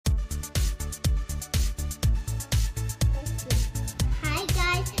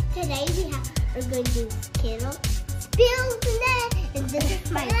today we're going to do Skittles, Spills today, and this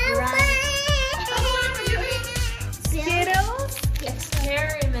is my brother. Skittles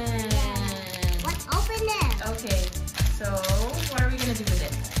experiment. Yeah. Let's open it. Okay, so what are we gonna do with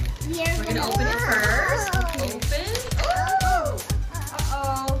it? We're gonna open it first. Open. Oh!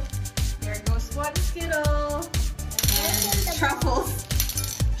 Uh-oh. There goes one Skittle. And truffles.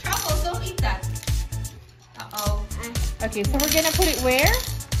 Truffles, don't eat that. Uh-oh. Okay, so we're gonna put it where?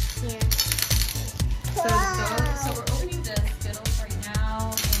 Here. So we're opening the Skittles right now,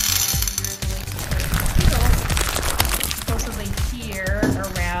 and we're going to put Skittles supposedly here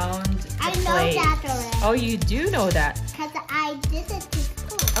around the I plate. know that already. Oh, you do know that? Because I did it to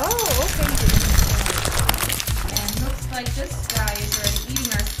school. Oh, okay. And looks like this guy is already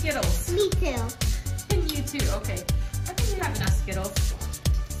eating our Skittles. Me too. And you too, okay. I think we have enough Skittles.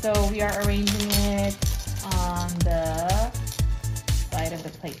 So we are arranging it on the side of the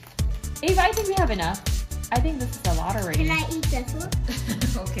plate. Ava, I think we have enough. I think this is a lot already. Can I eat this one?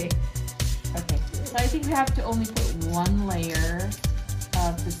 Okay. Okay. So I think we have to only put one layer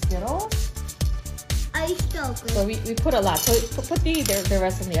of the Skittles. Are you still good? So we put a lot. So put the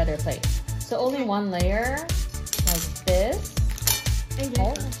rest on the other plate. So only one layer like this.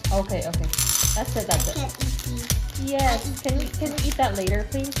 Oh, okay, okay. That's it, that's it. I can't eat these. Yes. Can we eat that later,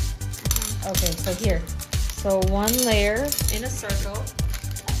 please? Okay, so here. So one layer in a circle.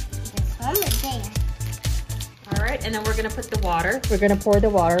 This one is there. All right, and then we're gonna put the water. We're gonna pour the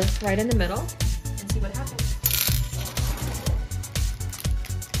water right in the middle and see what happens.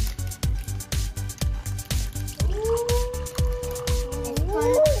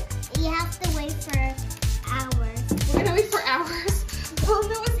 You have to wait for hours. We're gonna wait for hours? Well,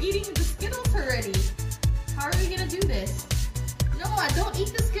 Noah's eating the Skittles already. How are we gonna do this? Noah, don't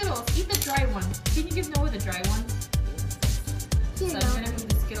eat the Skittles. Eat the dry one. Can you give Noah the dry one? So I'm gonna move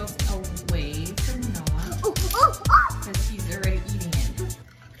the Skittles away from Noah because he's already eating it.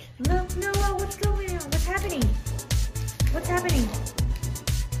 Look, Noah, what's going on? What's happening? What's happening?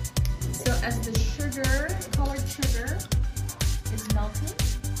 So as the sugar, colored sugar, is melting,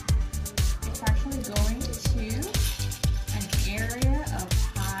 it's actually going to an area of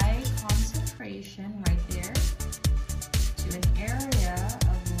high concentration right there to an area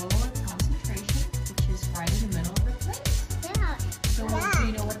of lower concentration, which is right in the middle of the plate. Yeah. So do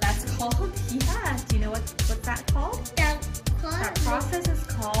you know what that's called? Yeah. Do you know what's that called? That process is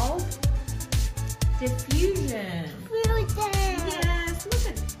called diffusion. Yes, look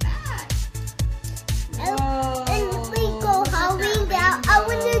at that. Whoa. And we go howling down. I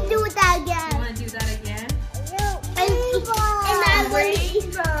want to do that again. You want to do that again?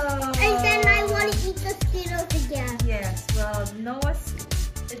 And then I want to eat the Skittles again. Yes. Well,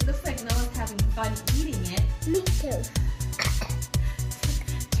 it looks like Noah's having fun eating it. Me too.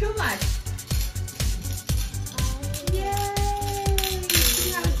 Too much. Yay!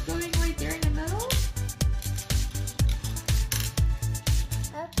 See how it's going right there in the middle?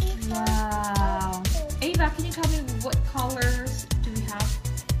 Wow. Ava, can you tell me what colors do we have?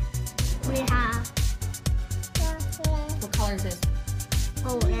 We have What color is this?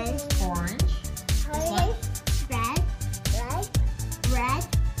 orange, Orange. This one? red,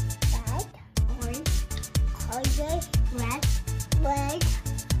 orange, red,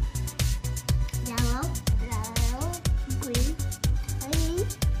 yellow, green,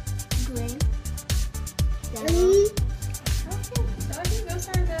 yellow. Okay, so I think those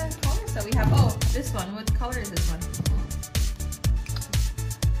are the colors that we have. Oh, this one. What color is this one?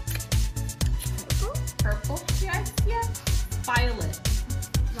 Purple? Yeah. Violet.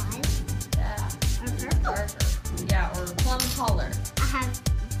 Yeah. Darker. Yeah, or plum color. I have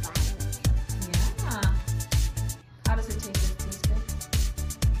violet. Yeah. How does it taste? Does it taste good?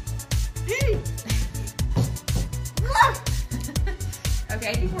 Okay,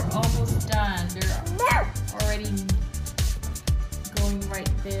 I think we're almost done. They're already going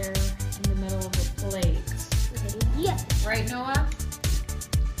right there in the middle of the plate. Yeah. Right, Noah?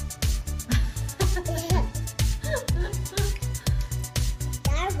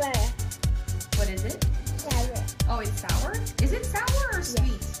 What is it? Oh, it's sour? Is it sour or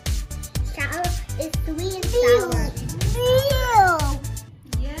sweet? Sour is sweet and sour.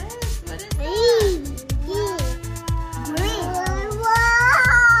 Yes, what is Green.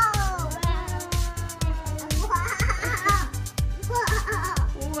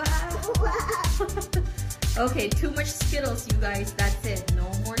 Okay, too much Skittles, you guys. That's it. No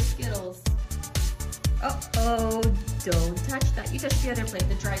more Skittles. Uh-oh. Don't touch that. You touch the other plate,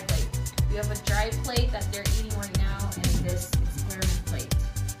 the dry plate. We have a dry plate that they're eating right now and this experiment plate.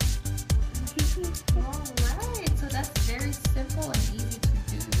 Alright, so that's very simple and easy to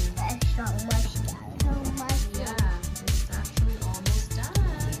do.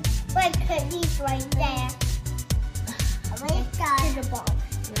 right there. Right there. To the ball.